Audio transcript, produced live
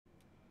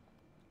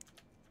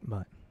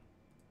But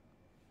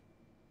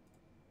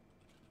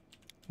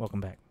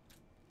welcome back.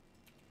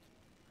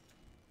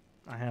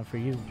 I have for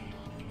you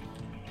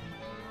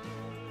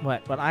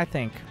what I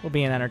think will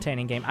be an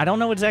entertaining game. I don't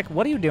know exactly.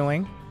 What are you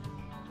doing?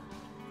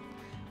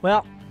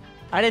 Well,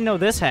 I didn't know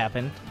this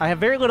happened. I have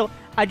very little.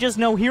 I just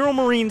know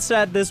HeroMarine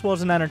said this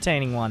was an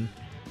entertaining one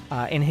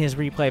in his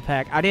replay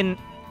pack. I didn't.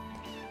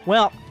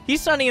 Well,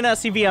 he's sending an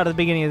SCV out at the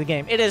beginning of the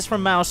game. It is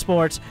from Mouse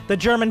Sports, the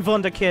German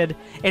Wunderkid.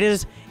 It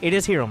is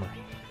HeroMarine.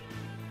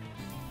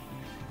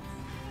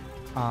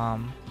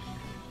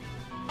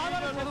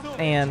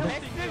 And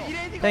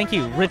thank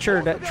you,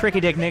 Richard Tricky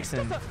Dick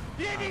Nixon,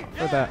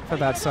 for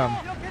that sum.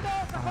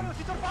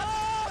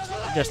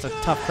 Just a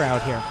tough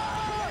crowd here.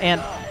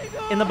 And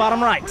in the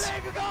bottom right,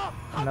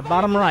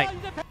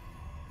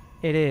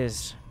 it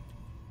is.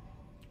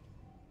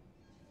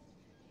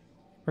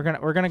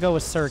 We're gonna go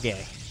with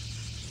Sergei.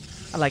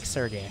 I like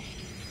Sergei.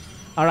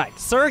 All right,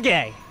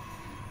 Sergei,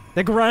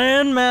 the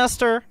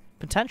Grandmaster,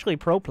 potentially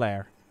pro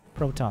player,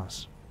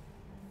 protoss.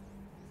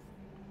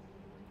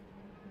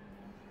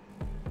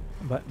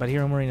 But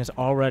HeroMarine is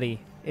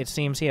already. It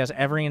seems he has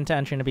every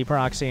intention to be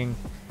proxying.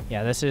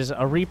 Yeah, this is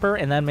a Reaper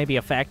and then maybe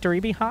a factory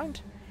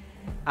behind.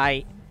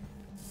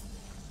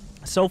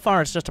 So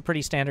far, it's just a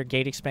pretty standard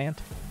gate expand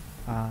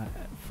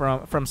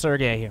from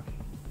Sergei here.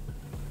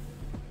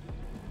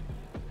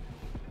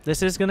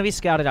 This is going to be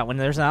scouted out. When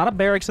there's not a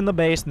barracks in the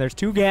base and there's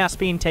 2 gas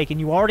being taken,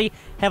 you already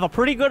have a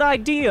pretty good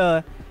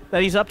idea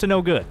that he's up to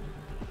no good.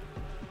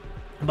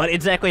 But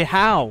exactly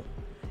how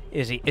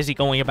is he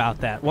going about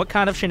that? What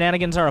kind of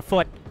shenanigans are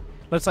afoot?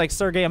 Looks like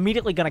Sergei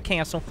immediately going to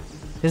cancel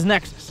his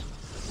Nexus.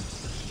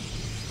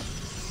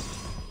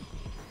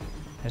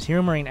 Has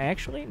HeroMarine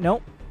actually?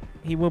 Nope.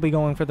 He will be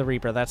going for the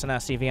Reaper. That's an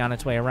SCV on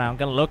its way around.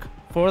 Gonna look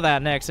for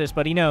that Nexus,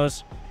 but he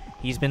knows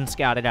he's been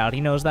scouted out.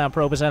 He knows that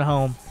probe is at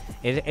home.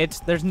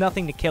 There's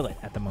nothing to kill it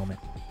at the moment.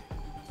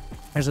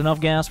 There's enough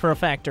gas for a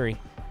factory,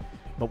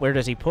 but where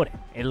does he put it?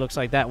 It looks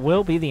like that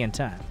will be the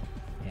intent.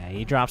 Yeah,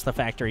 he drops the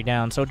factory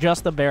down, so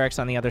just the barracks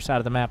on the other side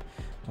of the map.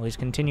 Well, he's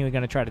continually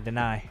going to try to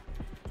deny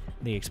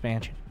the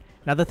expansion.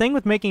 Now, the thing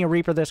with making a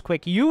Reaper this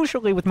quick,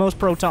 usually with most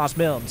Protoss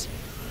builds,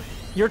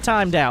 you're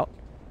timed out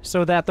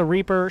so that the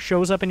Reaper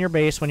shows up in your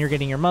base when you're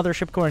getting your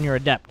Mothership Core and your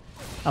Adept.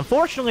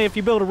 Unfortunately, if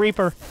you build a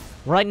Reaper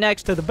right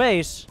next to the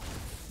base,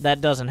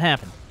 that doesn't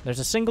happen. There's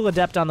a single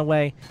Adept on the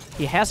way.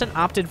 He hasn't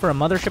opted for a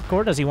Mothership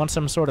Core. Does he want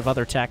some sort of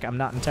other tech? I'm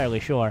not entirely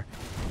sure.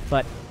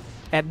 But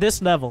at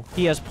this level,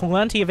 he has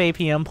plenty of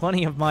APM,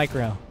 plenty of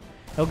micro.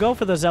 He'll go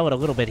for the Zealot a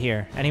little bit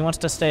here, and he wants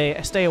to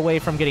stay away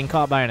from getting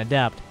caught by an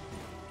Adept.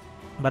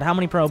 But how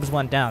many probes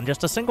went down?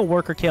 Just a single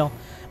worker kill,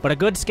 but a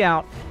good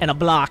scout and a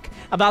block.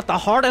 About the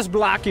hardest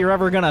block you're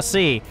ever going to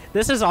see.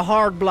 This is a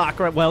hard block.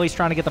 Well, he's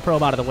trying to get the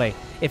probe out of the way.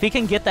 If he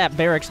can get that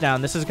barracks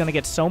down, this is going to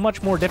get so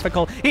much more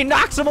difficult. He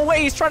knocks him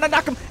away. He's trying to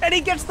knock him, and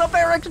he gets the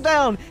barracks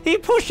down. He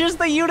pushes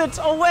the units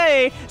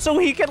away so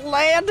he can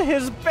land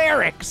his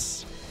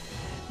barracks.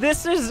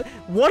 This is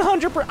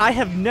 100%. I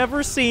have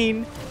never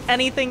seen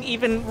anything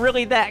even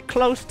really that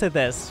close to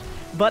this.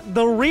 But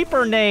the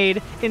Reaper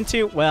nade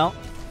into, well,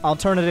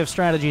 alternative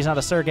strategies out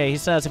of Sergei. He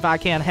says, if I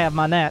can't have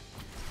my net,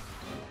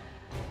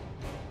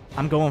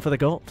 I'm going for the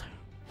gold.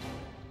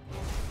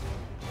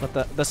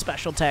 But the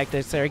special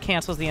tactics there, he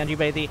cancels the NG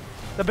Bay.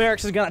 The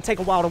barracks is going to take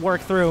a while to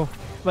work through,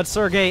 but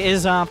Sergei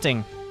is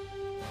opting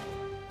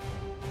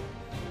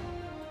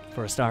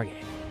for a Stargate.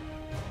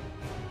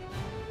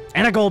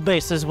 And a gold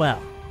base as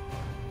well.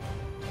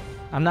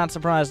 I'm not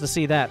surprised to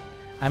see that.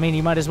 I mean,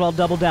 you might as well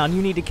double down.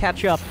 You need to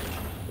catch up.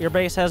 Your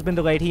base has been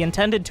delayed. He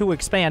intended to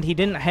expand. He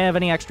didn't have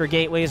any extra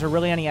gateways or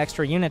really any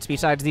extra units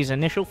besides these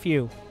initial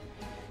few.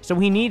 So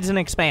he needs an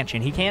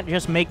expansion. He can't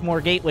just make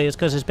more gateways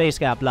because his base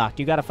got blocked.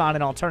 You got to find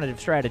an alternative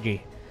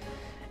strategy.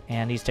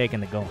 And he's taking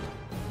the gold.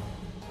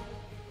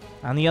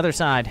 On the other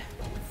side,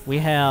 we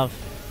have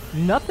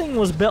nothing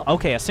was built.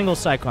 Okay, a single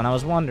Cyclone. I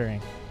was wondering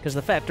because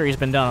the factory's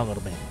been done a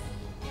little bit.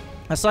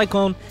 A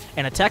Cyclone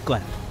and a Tech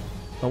Lab.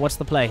 But what's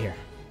the play here?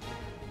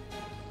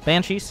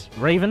 Banshees,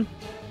 Raven,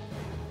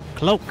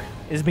 Cloak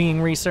is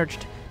being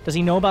researched. Does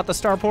he know about the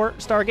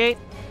Stargate?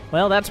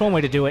 Well, that's one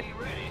way to do it.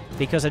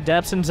 Because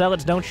Adepts and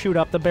Zealots don't shoot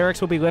up, the barracks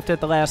will be lifted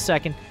at the last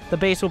second. The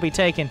base will be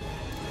taken.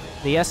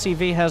 The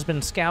SCV has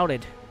been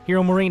scouted.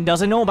 HeroMarine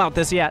doesn't know about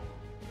this yet.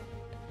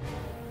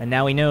 And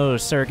now he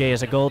knows Sergei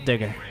is a gold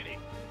digger.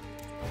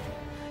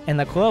 And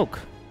the Cloak,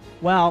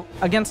 well,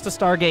 against the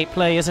Stargate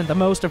play isn't the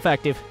most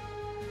effective.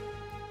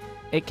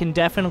 It can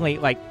definitely,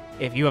 like,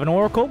 if you have an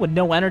Oracle with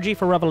no energy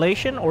for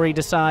Revelation, or he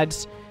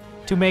decides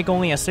to make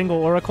only a single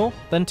Oracle,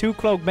 then 2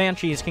 Cloak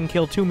Banshees can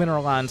kill 2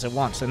 Mineral Lines at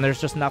once, and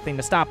there's just nothing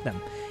to stop them.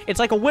 It's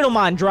like a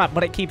Widowmine drop,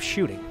 but it keeps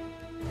shooting.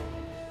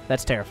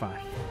 That's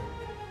terrifying.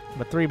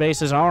 But 3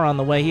 bases are on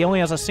the way. He only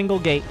has a single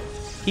gate.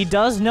 He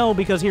does know,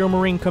 because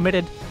HeroMarine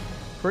committed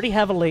pretty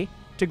heavily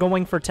to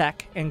going for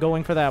tech and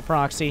going for that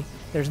proxy,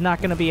 there's not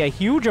going to be a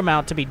huge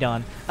amount to be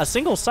done. A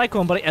single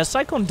Cyclone, but a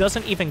Cyclone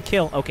doesn't even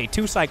kill. Okay,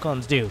 2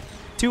 Cyclones do.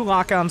 2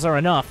 lock-ons are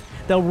enough.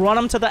 They'll run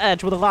them to the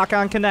edge with a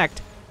lock-on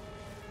connect.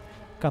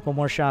 A couple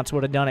more shots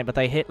would have done it, but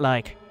they hit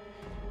like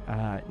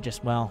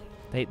Well,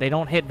 they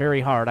don't hit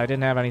very hard. I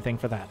didn't have anything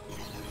for that.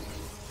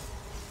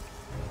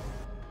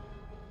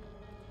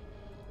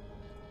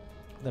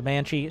 The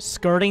Banshee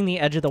skirting the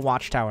edge of the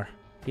watchtower.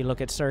 If you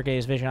look at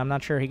Sergei's vision, I'm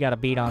not sure he got a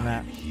beat on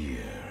that.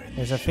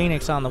 There's a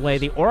Phoenix on the way.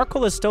 The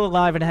Oracle is still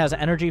alive and has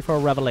energy for a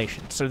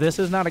revelation, so this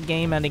is not a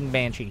game-ending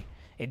Banshee.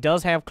 It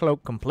does have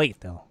Cloak complete,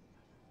 though.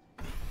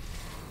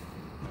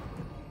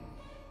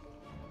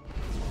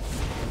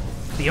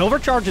 The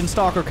Overcharge and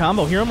Stalker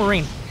combo.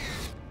 HeroMarine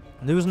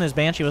losing his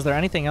Banshee. Was there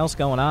anything else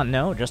going on?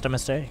 No, just a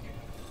mistake.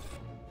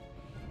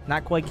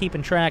 Not quite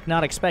keeping track,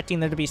 not expecting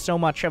there to be so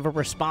much of a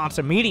response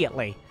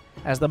immediately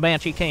as the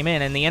Banshee came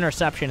in, and the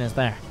interception is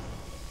there.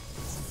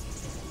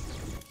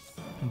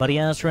 But he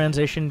has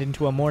transitioned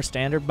into a more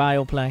standard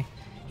bio play.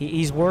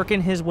 He's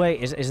working his way.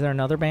 Is there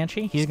another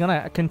Banshee? He's going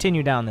to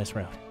continue down this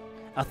road.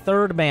 A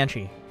third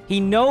Banshee. He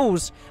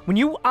knows when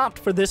you opt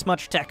for this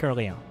much tech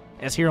early on,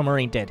 as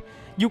HeroMarine did,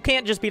 you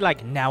can't just be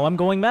like, now I'm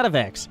going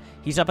Medivacs.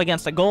 He's up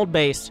against a gold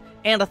base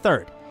and a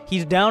third.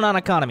 He's down on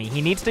economy.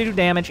 He needs to do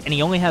damage, and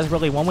he only has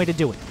really one way to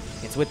do it.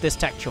 It's with this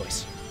tech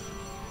choice.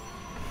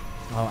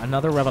 Oh,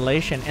 another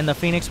revelation, and the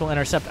Phoenix will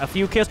intercept a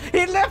few kills.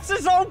 He lifts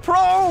his own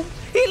probe!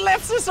 He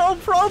lifts his own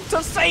probe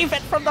to save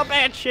it from the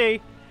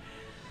Banshee!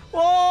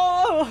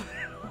 Whoa!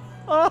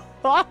 Oh,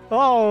 oh,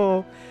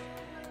 oh.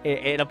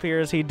 It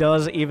appears he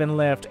does even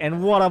lift,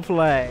 and what a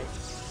play!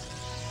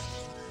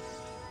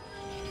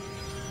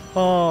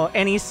 Oh,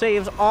 and he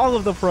saves all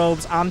of the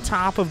probes on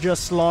top of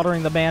just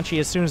slaughtering the Banshee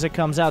as soon as it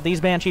comes out.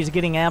 These Banshees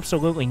getting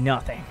absolutely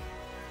nothing.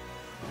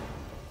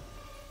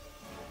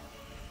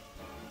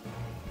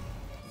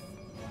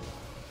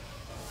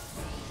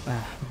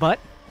 But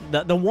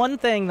the one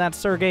thing that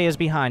Sergei is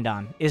behind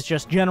on is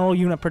just general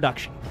unit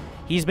production.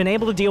 He's been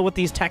able to deal with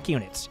these tech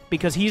units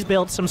because he's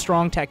built some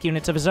strong tech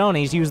units of his own and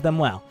he's used them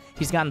well.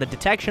 He's gotten the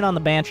detection on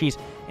the Banshees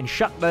and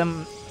shut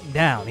them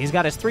down. He's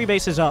got his 3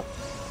 bases up.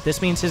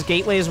 This means his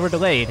gateways were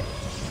delayed.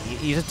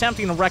 He's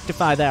attempting to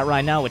rectify that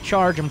right now with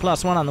charge and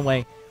 +1 on the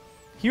way.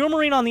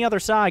 HeroMarine on the other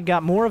side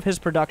got more of his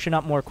production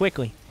up more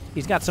quickly.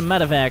 He's got some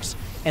Medivacs,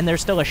 and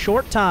there's still a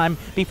short time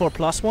before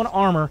 +1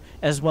 armor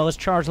as well as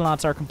charge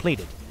lots are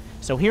completed.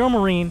 So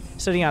HeroMarine,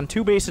 sitting on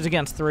 2 bases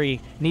against 3,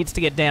 needs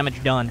to get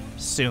damage done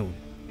soon.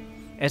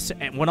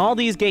 When all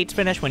these gates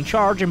finish, when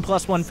charge and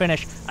 +1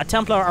 finish, a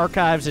Templar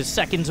Archives is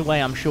seconds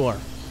away, I'm sure.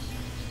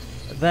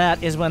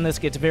 That is when this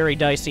gets very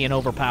dicey and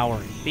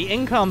overpowering. The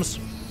incomes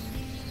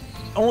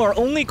are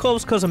only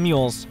close because of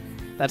mules.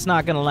 That's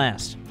not going to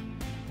last.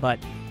 But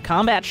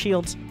combat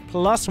shields,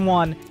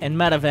 +1, and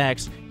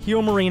Medivacs,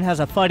 HeroMarine has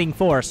a fighting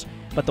force,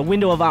 but the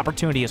window of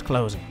opportunity is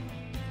closing.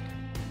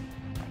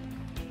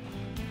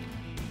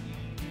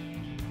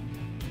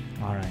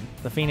 Alright,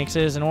 the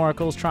Phoenixes and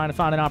Oracles trying to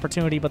find an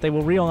opportunity, but they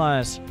will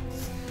realize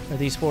where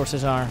these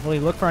forces are. Will he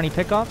look for any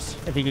pickoffs?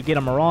 If he could get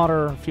a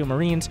Marauder, a few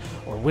Marines,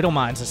 or Widow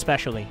Mines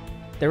especially.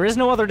 There is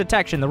no other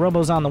detection, the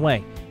Robo's on the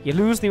way. You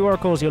lose the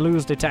Oracles, you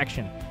lose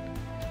detection.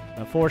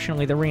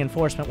 Unfortunately, the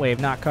reinforcement wave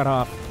not cut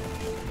off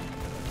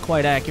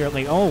quite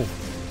accurately. Oh,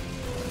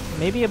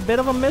 maybe a bit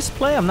of a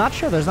misplay, I'm not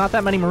sure. There's not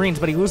that many Marines,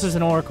 but he loses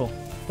an Oracle.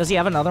 Does he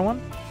have another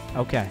one?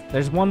 Okay,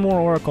 there's one more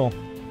Oracle.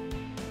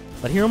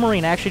 But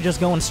HeroMarine actually just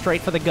going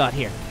straight for the gut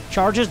here.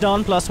 Charge is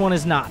done, +1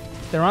 is not.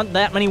 There aren't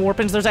that many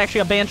Warpins. There's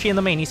actually a Banshee in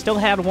the main. He still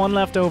had one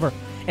left over.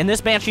 And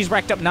this Banshee's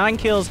racked up 9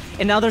 kills,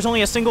 and now there's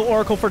only a single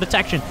Oracle for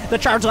detection. The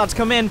charge lots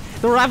come in.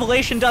 The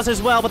Revelation does as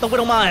well, but the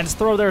Widow Mines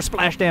throw their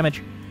splash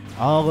damage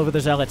all over the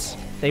Zealots.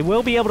 They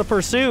will be able to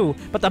pursue,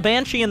 but the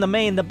Banshee in the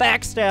main, the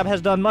backstab,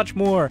 has done much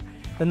more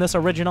than this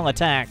original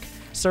attack.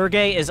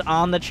 Sergei is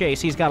on the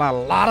chase. He's got a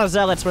lot of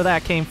Zealots where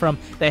that came from.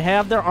 They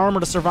have their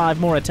armor to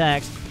survive more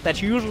attacks.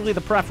 That's usually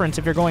the preference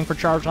if you're going for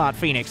Charge Lot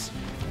Phoenix.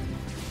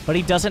 But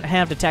he doesn't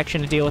have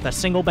detection to deal with a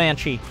single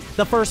Banshee.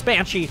 The first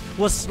Banshee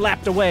was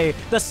slapped away.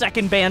 The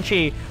second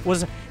Banshee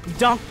was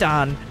dunked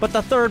on. But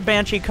the third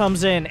Banshee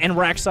comes in and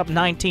racks up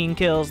 19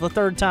 kills. The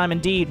third time,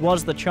 indeed,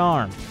 was the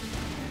charm.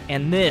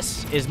 And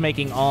this is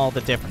making all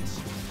the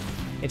difference.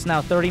 It's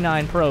now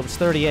 39 probes,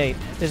 38.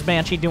 This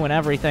Banshee doing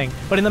everything.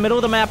 But in the middle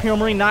of the map,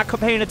 HeroMarine not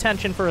paying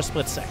attention for a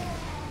split second.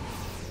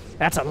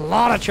 That's a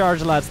lot of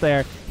charge lots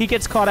there. He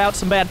gets caught out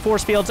some bad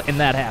force fields,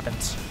 and that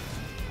happens.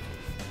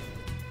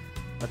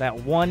 But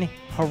that one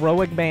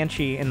heroic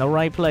Banshee in the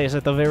right place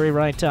at the very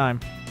right time.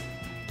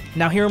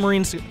 Now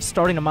HeroMarine's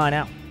starting to mine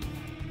out.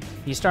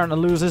 He's starting to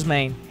lose his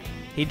main.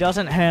 He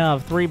doesn't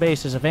have 3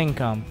 bases of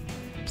income.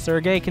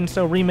 Sergei can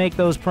still remake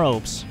those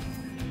probes,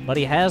 but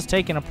he has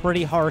taken a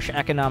pretty harsh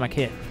economic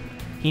hit.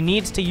 He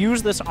needs to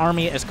use this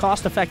army as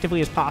cost-effectively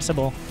as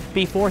possible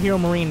before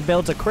HeroMarine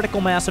builds a critical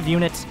mass of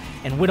units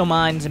and Widow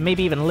Mines and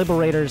maybe even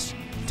Liberators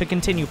to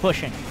continue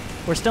pushing.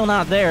 We're still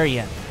not there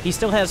yet. He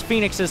still has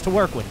Phoenixes to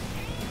work with.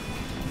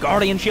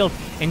 Guardian Shield,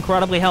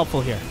 incredibly helpful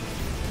here.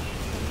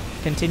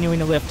 Continuing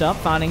to lift up,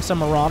 finding some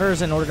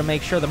Marauders in order to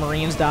make sure the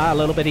Marines die a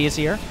little bit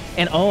easier.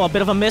 And oh, a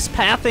bit of a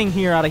mispathing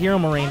here out of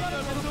HeroMarine.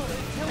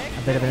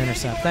 A bit of an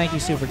intercept. Thank you,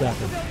 Super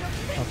Ducker.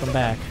 Welcome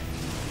back.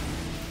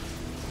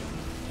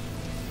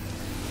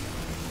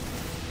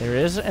 There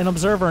is an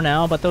observer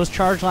now, but those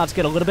charge lots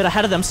get a little bit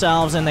ahead of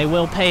themselves, and they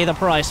will pay the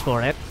price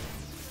for it.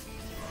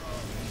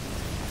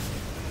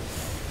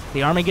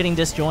 The army getting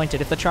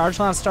disjointed. If the charge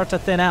lots start to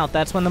thin out,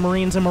 that's when the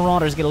Marines and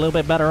Marauders get a little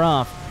bit better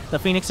off. The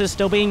Phoenix is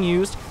still being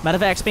used,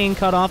 Medevacs being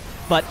cut off,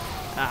 but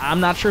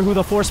I'm not sure who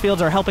the force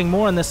fields are helping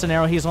more in this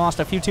scenario. He's lost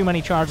a few too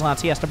many charge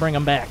lots. He has to bring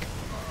them back.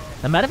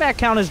 The medevac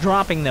count is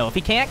dropping, though. If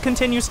he can't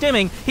continue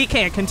stimming, he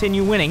can't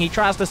continue winning. He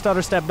tries to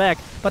stutter step back,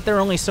 but there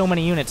are only so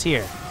many units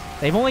here.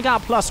 They've only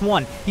got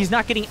 +1. He's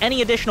not getting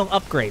any additional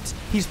upgrades.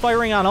 He's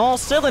firing on all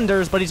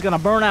cylinders, but he's going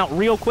to burn out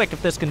real quick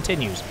if this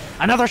continues.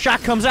 Another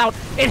shot comes out.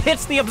 It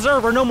hits the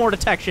observer. No more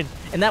detection,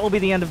 and that will be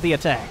the end of the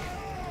attack.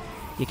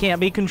 You can't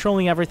be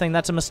controlling everything.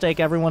 That's a mistake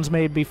everyone's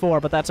made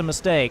before, but that's a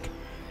mistake.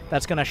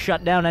 That's going to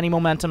shut down any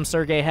momentum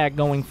Sergei had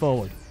going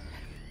forward.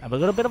 A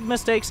little bit of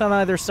mistakes on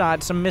either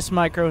side, some missed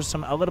micros,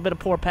 a little bit of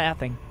poor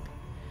pathing.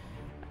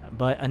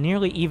 But a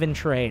nearly even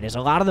trade, as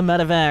a lot of the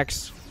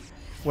medevacs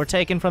were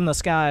taken from the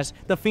skies.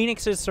 The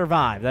Phoenixes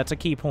survived. That's a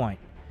key point.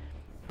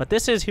 But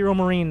this is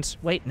HeroMarine's...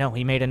 Wait, no,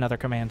 he made another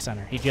command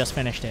center. He just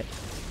finished it.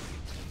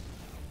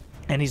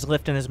 And he's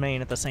lifting his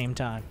main at the same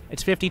time.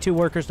 It's 52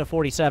 workers to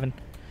 47.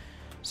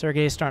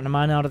 Sergei's starting to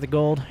mine out of the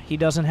gold. He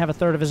doesn't have a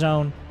third of his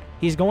own.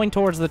 He's going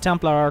towards the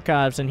Templar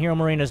archives, and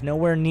HeroMarine is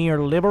nowhere near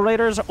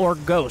Liberators or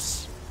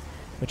Ghosts,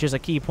 which is a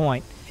key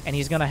point. And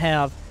he's going to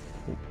have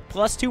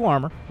 +2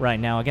 armor right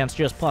now against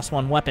just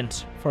 +1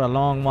 weapons for a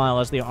long while,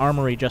 as the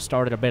armory just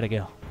started a bit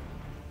ago.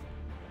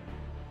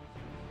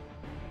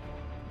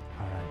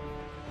 Alright.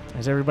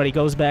 As everybody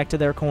goes back to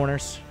their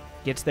corners,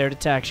 gets their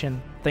detection,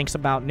 thinks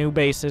about new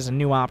bases and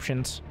new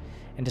options,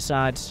 and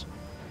decides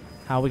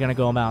how are we going to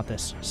go about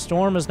this.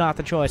 Storm is not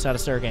the choice out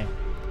of Sergei.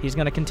 He's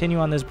going to continue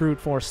on this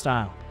brute force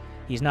style.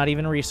 He's not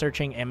even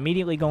researching,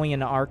 immediately going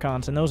into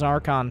Archons, and those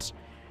Archons,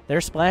 their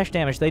splash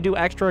damage, they do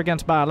extra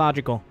against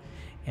biological.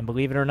 And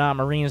believe it or not,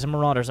 Marines and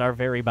Marauders are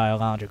very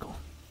biological.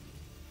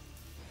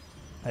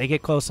 They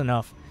get close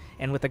enough,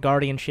 and with the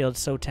Guardian Shield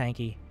so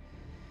tanky,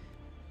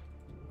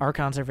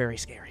 Archons are very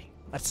scary.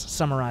 Let's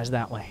summarize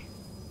that way.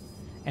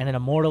 And an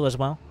Immortal as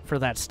well, for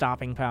that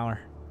stopping power.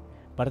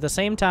 But at the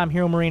same time,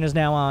 HeroMarine is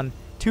now on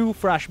 2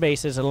 fresh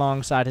bases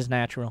alongside his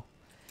natural.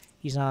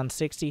 He's on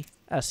 60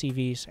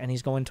 SCVs, and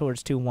he's going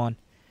towards 2-1.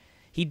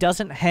 He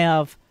doesn't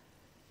have...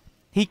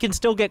 He can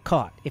still get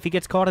caught. If he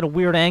gets caught at a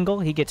weird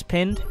angle, he gets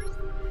pinned.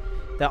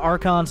 The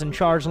Archons and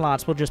charge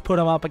lots will just put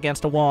him up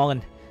against a wall,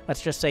 and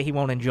let's just say he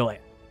won't enjoy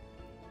it.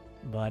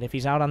 But if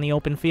he's out on the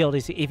open field,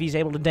 if he's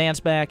able to dance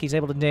back, he's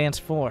able to dance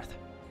forth.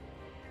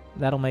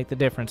 That'll make the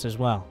difference as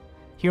well.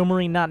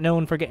 HeroMarine not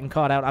known for getting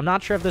caught out. I'm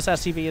not sure if this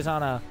SCV is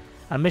on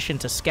a mission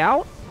to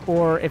scout,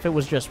 or if it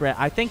was just red.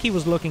 I think he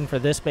was looking for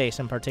this base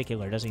in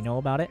particular. Does he know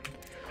about it?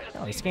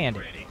 No, he scanned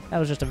it. That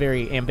was just a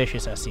very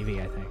ambitious SCV,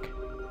 I think.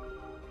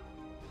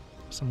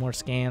 Some more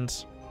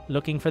scans.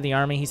 Looking for the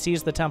army. He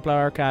sees the Templar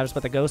archives,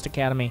 but the Ghost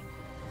Academy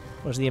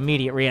was the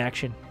immediate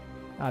reaction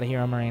out of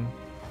HeroMarine.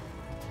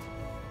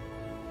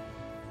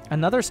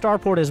 Another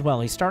starport as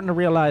well. He's starting to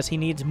realize he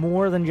needs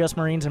more than just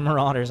Marines and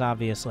Marauders,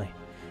 obviously.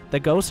 The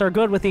Ghosts are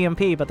good with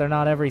EMP, but they're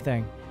not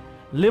everything.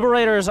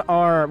 Liberators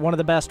are one of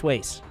the best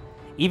ways.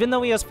 Even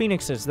though he has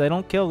Phoenixes, they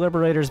don't kill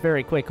Liberators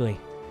very quickly.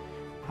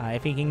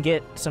 If he can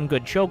get some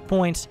good choke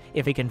points,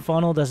 if he can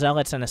funnel the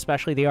Zealots and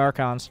especially the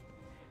Archons,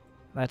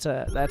 that's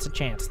a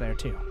chance there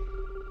too.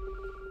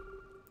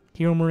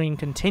 HeroMarine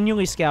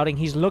continually scouting.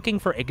 He's looking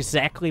for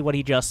exactly what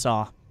he just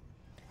saw.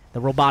 The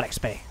robotics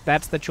bay.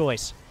 That's the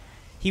choice.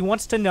 He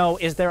wants to know,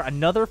 is there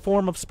another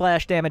form of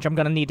splash damage I'm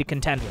going to need to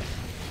contend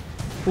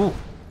with? Ooh.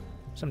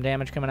 Some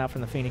damage coming out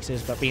from the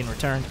Phoenixes, but being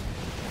returned.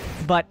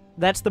 But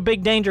that's the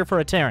big danger for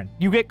a Terran.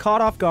 You get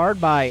caught off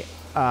guard by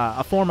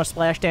a form of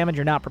splash damage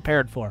you're not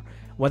prepared for.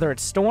 Whether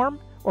it's Storm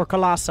or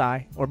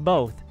Colossi or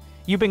both.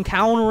 You've been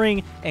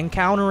countering and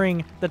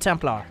countering the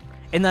Templar.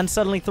 And then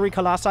suddenly 3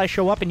 Colossi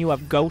show up and you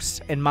have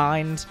Ghosts and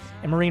Mines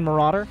and Marine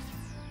Marauder.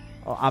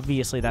 Well,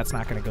 obviously that's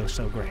not going to go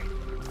so great.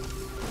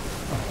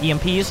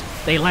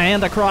 EMPs, they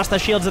land across the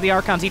shields of the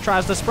Archons. He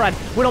tries to spread.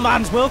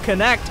 Widowmautons will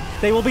connect.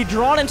 They will be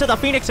drawn into the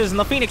Phoenixes, and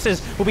the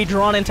Phoenixes will be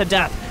drawn into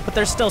death. But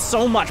there's still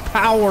so much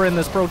power in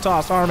this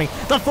Protoss army.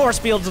 The force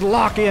fields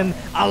lock in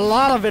a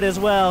lot of it as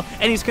well,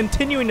 and he's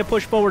continuing to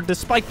push forward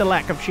despite the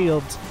lack of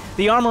shields.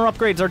 The armor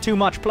upgrades are too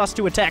much.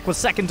 +2 attack was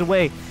seconds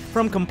away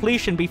from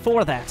completion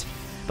before that.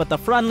 But the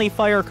friendly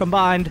fire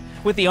combined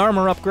with the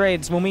armor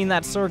upgrades will mean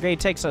that Sergei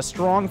takes a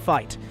strong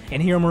fight,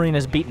 and HeroMarine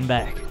is beaten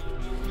back.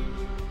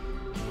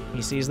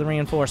 He sees the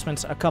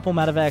reinforcements. A couple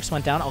medevacs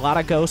went down. A lot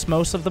of Ghosts,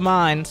 most of the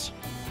Mines.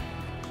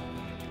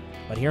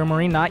 But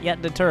HeroMarine not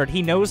yet deterred.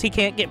 He knows he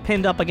can't get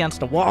pinned up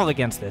against a wall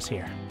against this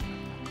here.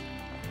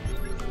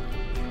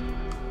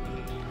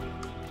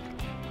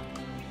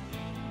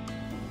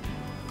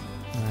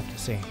 We'll have to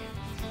see.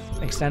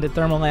 Extended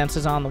thermal lance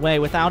is on the way.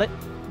 Without it,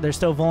 they're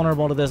still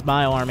vulnerable to this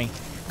bio army.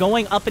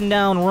 Going up and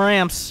down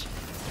ramps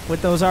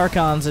with those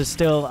Archons is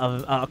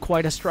still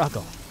quite a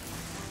struggle.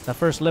 The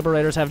first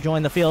Liberators have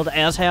joined the field,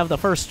 as have the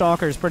first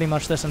Stalkers pretty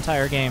much this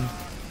entire game.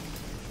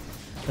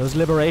 Those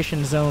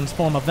liberation zones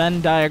form a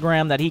Venn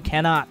diagram that he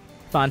cannot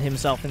find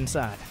himself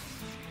inside.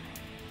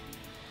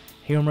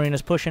 HeroMarine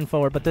is pushing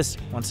forward, but this,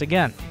 once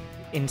again,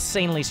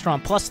 insanely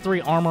strong.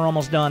 +3 armor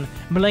almost done.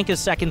 Blink is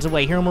seconds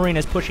away. HeroMarine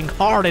is pushing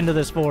hard into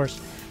this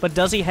force, but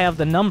does he have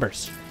the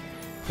numbers?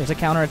 There's a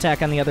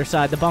counterattack on the other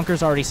side. The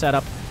bunker's already set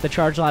up. The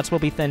charge lots will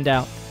be thinned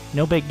out.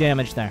 No big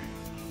damage there.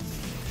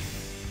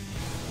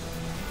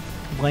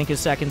 Blink is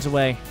seconds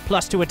away.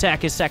 +2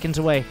 attack is seconds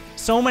away.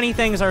 So many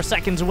things are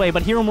seconds away,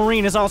 but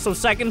HeroMarine is also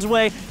seconds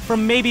away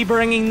from maybe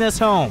bringing this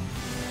home.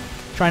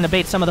 Trying to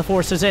bait some of the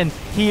forces in.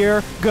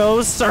 Here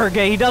goes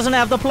Sergei. He doesn't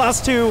have the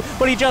 +2,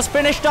 but he just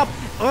finished up.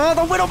 Oh,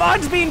 the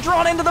Widowmine's being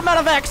drawn into the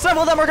medevac.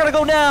 Several of them are going to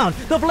go down.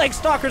 The Blake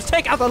Stalkers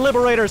take out the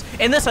Liberators,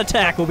 and this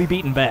attack will be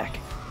beaten back.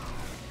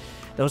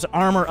 Those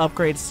armor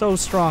upgrades so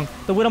strong.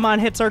 The Widowmine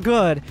hits are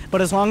good, but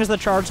as long as the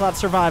charge slots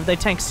survive, they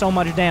tank so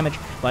much damage.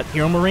 But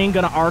HeroMarine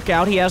gonna arc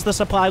out. He has the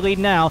supply lead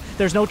now.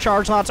 There's no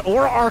charge slots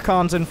or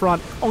Archons in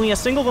front. Only a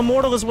single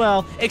Immortal as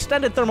well.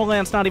 Extended Thermal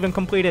Lance not even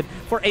completed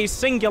for a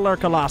singular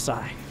Colossi.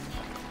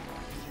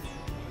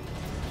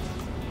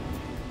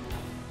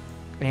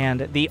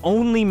 And the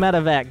only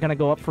medevac gonna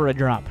go up for a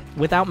drop.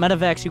 Without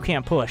medevacs, you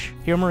can't push.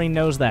 HeroMarine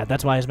knows that.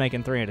 That's why he's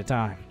making 3 at a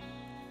time.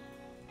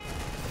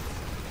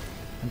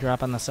 And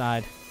drop on the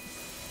side.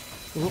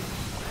 Ooh.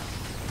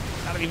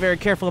 Gotta be very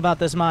careful about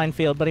this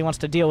minefield, but he wants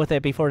to deal with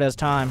it before it has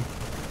time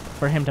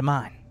for him to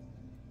mine.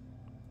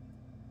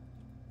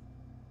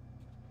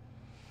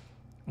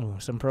 Ooh,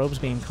 some probes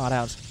being caught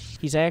out.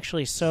 He's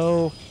actually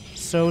so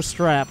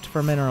strapped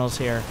for minerals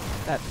here.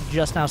 That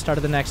just now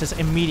started the Nexus,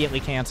 immediately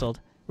canceled.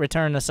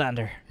 Return to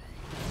sender.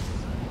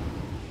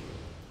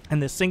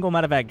 And this single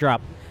medevac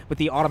drop with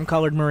the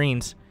autumn-colored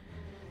Marines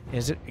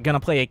is going to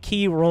play a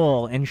key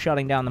role in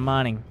shutting down the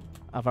mining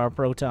of our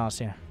protoss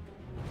here.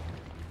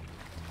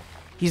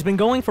 He's been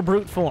going for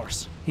brute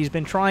force. He's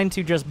been trying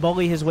to just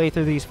bully his way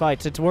through these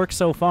fights. It's worked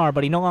so far,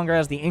 but he no longer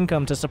has the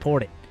income to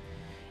support it.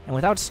 And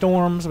without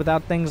storms,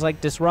 without things like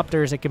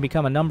disruptors, it can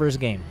become a numbers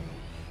game.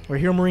 Where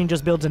HeroMarine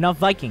just builds enough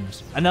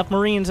Vikings, enough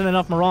Marines, and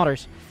enough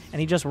Marauders, and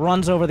he just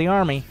runs over the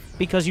army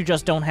because you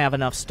just don't have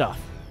enough stuff.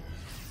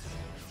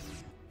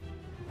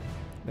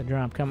 The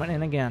drop coming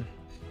in again.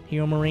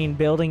 HeroMarine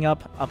building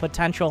up a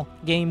potential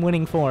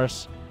game-winning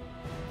force.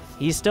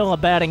 He's still a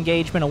bad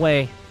engagement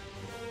away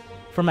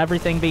from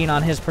everything being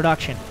on his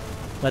production,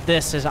 but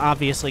this is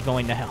obviously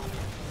going to help.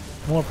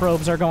 More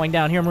probes are going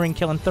down. HeroMarine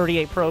killing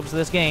 38 probes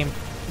this game,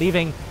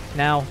 leaving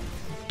now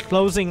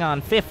closing on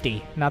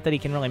 50. Not that he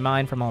can really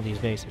mine from all these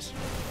bases.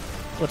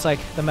 Looks like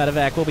the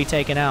medevac will be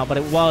taken out, but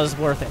it was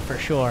worth it for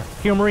sure.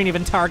 HeroMarine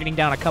even targeting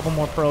down a couple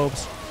more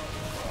probes.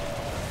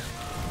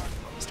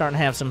 Starting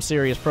to have some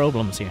serious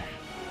problems here.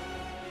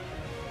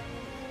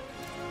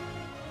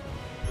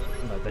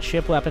 But the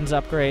ship weapons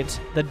upgrades,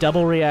 the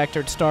double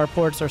reactored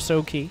starports are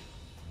so key.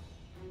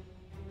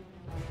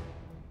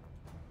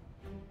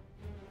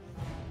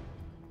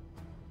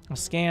 A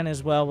scan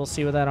as well. We'll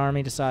see where that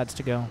army decides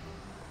to go.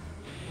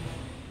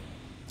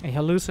 A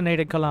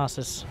hallucinated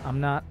Colossus. I'm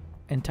not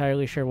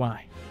entirely sure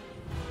why.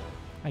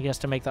 I guess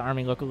to make the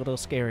army look a little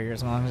scarier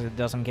as long as it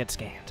doesn't get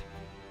scanned.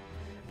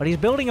 But he's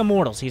building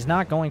Immortals. He's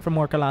not going for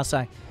more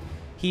Colossi.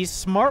 He's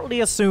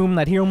smartly assumed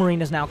that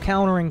HeroMarine is now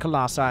countering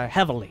Colossi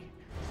heavily.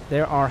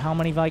 There are how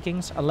many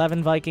Vikings?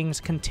 11 Vikings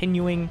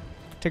continuing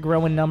to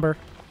grow in number.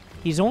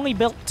 He's only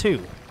built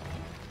 2.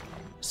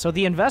 So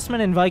the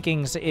investment in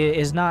Vikings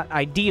is not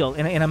ideal.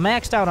 In a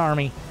maxed out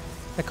army,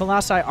 the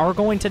Colossi are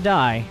going to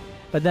die,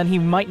 but then he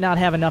might not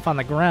have enough on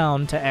the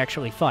ground to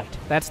actually fight.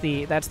 That's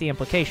the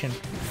implication.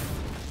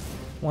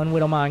 One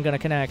Widowmine gonna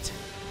connect.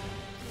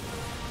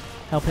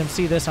 Help him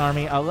see this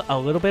army a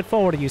little bit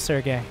forward of you,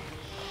 Sergei.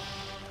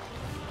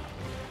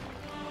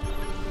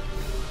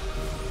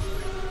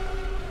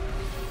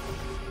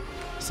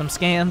 Some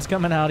scans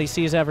coming out. He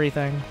sees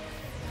everything.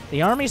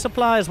 The army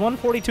supply is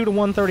 142 to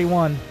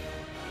 131.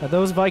 But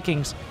those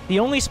Vikings, the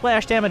only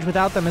splash damage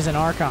without them is in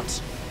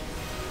Archons.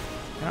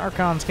 And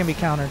Archons can be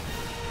countered.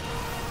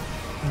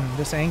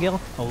 This angle,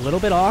 a little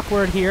bit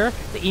awkward here.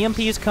 The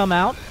EMPs come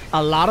out.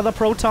 A lot of the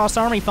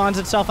Protoss army finds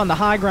itself on the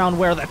high ground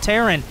where the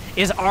Terran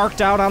is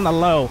arced out on the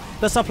low.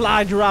 The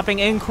supply dropping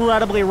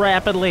incredibly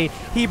rapidly.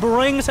 He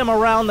brings him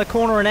around the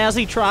corner, and as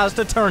he tries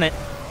to turn it,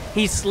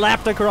 he's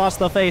slapped across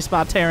the face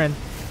by Terran.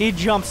 He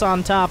jumps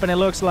on top, and it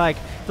looks like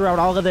throughout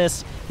all of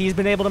this, he's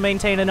been able to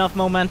maintain enough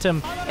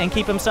momentum and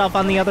keep himself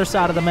on the other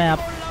side of the map,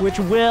 which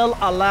will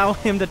allow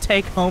him to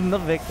take home the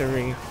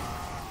victory.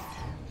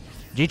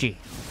 GG.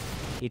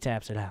 He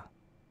taps it out.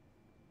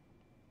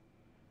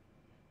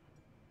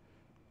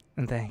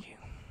 And thank you.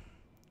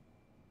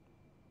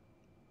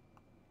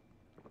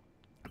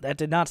 That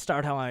did not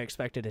start how I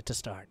expected it to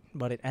start,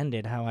 but it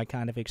ended how I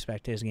kind of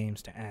expect his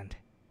games to end.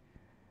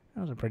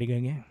 That was a pretty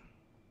good game.